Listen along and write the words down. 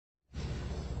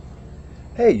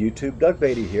Hey YouTube, Doug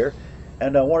Beatty here,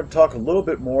 and I want to talk a little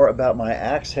bit more about my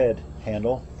axe head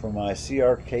handle for my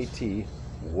CRKT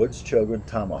Woods Chogan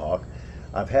Tomahawk.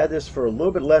 I've had this for a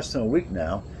little bit less than a week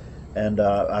now, and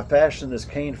I fashioned this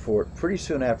cane for it pretty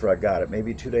soon after I got it,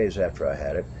 maybe 2 days after I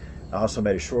had it. I also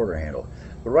made a shorter handle.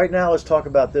 But right now let's talk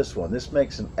about this one. This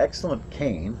makes an excellent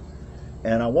cane,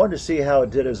 and I wanted to see how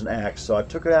it did as an axe, so I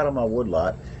took it out of my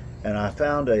woodlot and I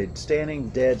found a standing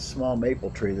dead small maple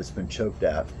tree that's been choked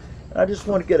out. And I just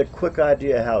want to get a quick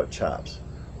idea how it chops.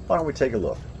 Why don't we take a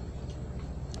look?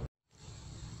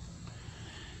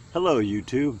 Hello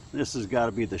YouTube, this has got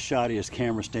to be the shoddiest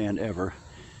camera stand ever.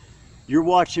 You're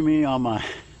watching me on my,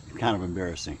 kind of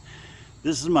embarrassing.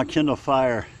 This is my Kindle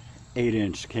Fire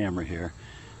 8-inch camera here.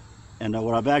 And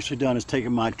what I've actually done is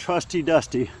taken my trusty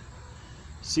dusty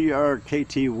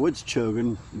CRKT Woods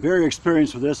Chogan. Very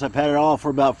experienced with this. I've had it all for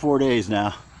about 4 days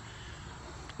now.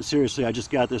 Seriously, I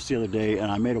just got this the other day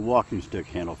and I made a walking stick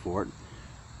handle for it.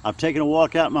 I've taken a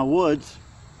walk out in my woods.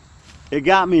 It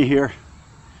got me here.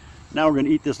 Now we're going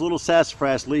to eat this little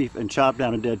sassafras leaf and chop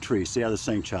down a dead tree. See how this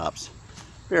thing chops.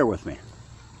 Bear with me.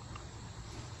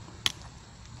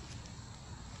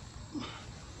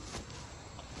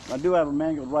 I do have a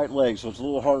mangled right leg, so it's a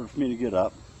little harder for me to get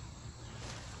up.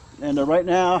 And right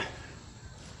now,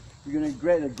 you're going to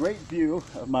get a great view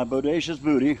of my bodacious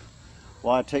booty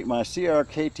while I take my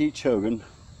CRKT Chogan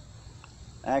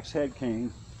axe head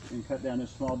cane and cut down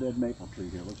this small dead maple tree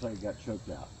here. Looks like it got choked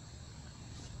out.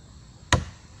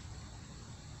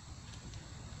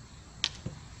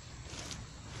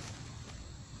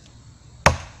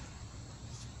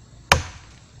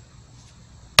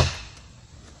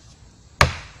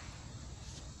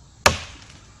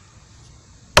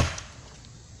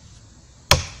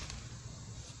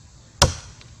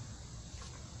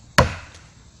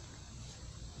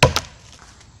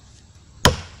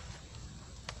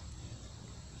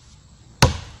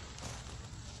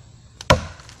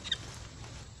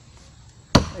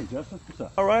 Hey Justin, what's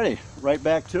up? Alrighty, right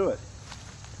back to it.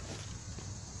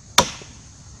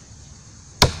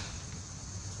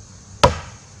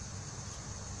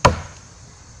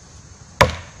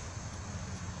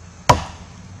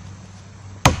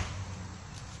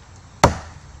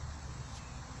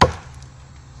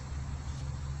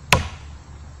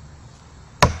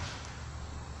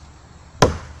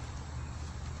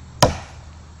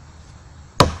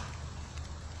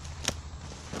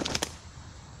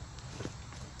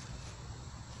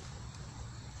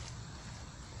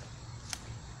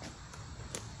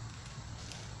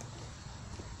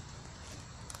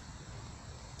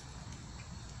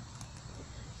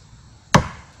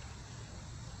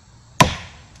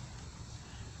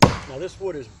 Now this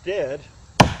wood is dead.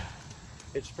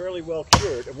 It's fairly well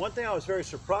cured. And one thing I was very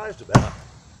surprised about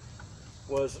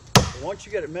was once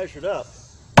you get it measured up,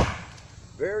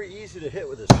 very easy to hit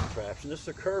with this contraption. This is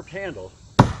a curved handle.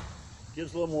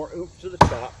 Gives a little more oomph to the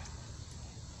chop.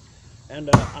 And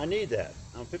I need that.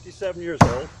 I'm 57 years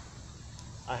old.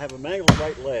 I have a mangled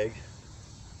right leg,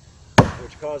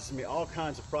 which causes me all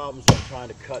kinds of problems when I'm trying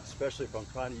to cut, especially if I'm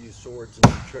trying to use swords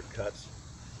and trick cuts.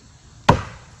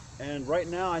 And right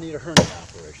now I need a hernia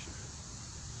operation.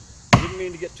 Didn't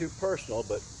mean to get too personal,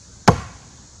 but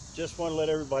just want to let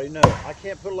everybody know I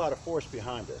can't put a lot of force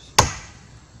behind this.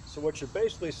 So what you're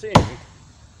basically seeing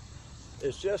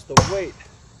is just the weight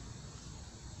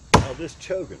of this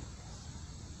Chogan.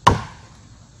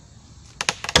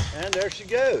 And there she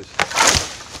goes.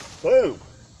 Boom.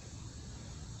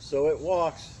 So it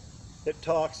walks, it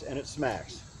talks, and it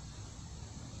smacks.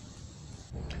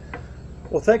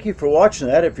 Well, thank you for watching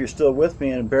that, if you're still with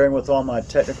me and bearing with all my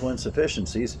technical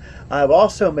insufficiencies. I've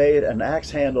also made an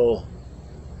axe handle,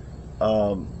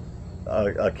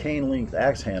 a cane length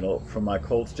axe handle from my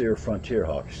Cold Steer Frontier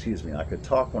Hawk. Excuse me, I could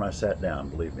talk when I sat down,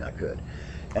 believe me, I could.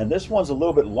 And this one's a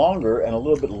little bit longer and a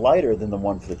little bit lighter than the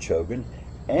one for the Chogan.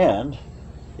 And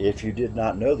if you did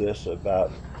not know this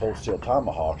about Cold Steel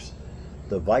Tomahawks,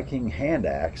 the Viking hand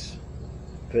axe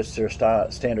fits their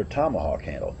standard tomahawk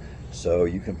handle. So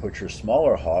you can put your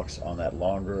smaller hawks on that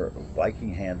longer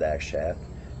Viking hand axe shaft.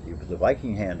 You put the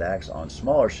Viking hand axe on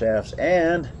smaller shafts,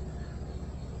 and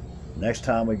next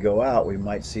time we go out, we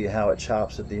might see how it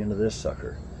chops at the end of this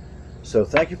sucker. So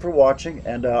thank you for watching,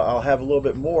 and I'll have a little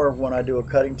bit more when I do a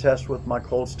cutting test with my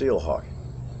Cold Steel Hawk.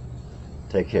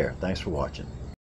 Take care. Thanks for watching.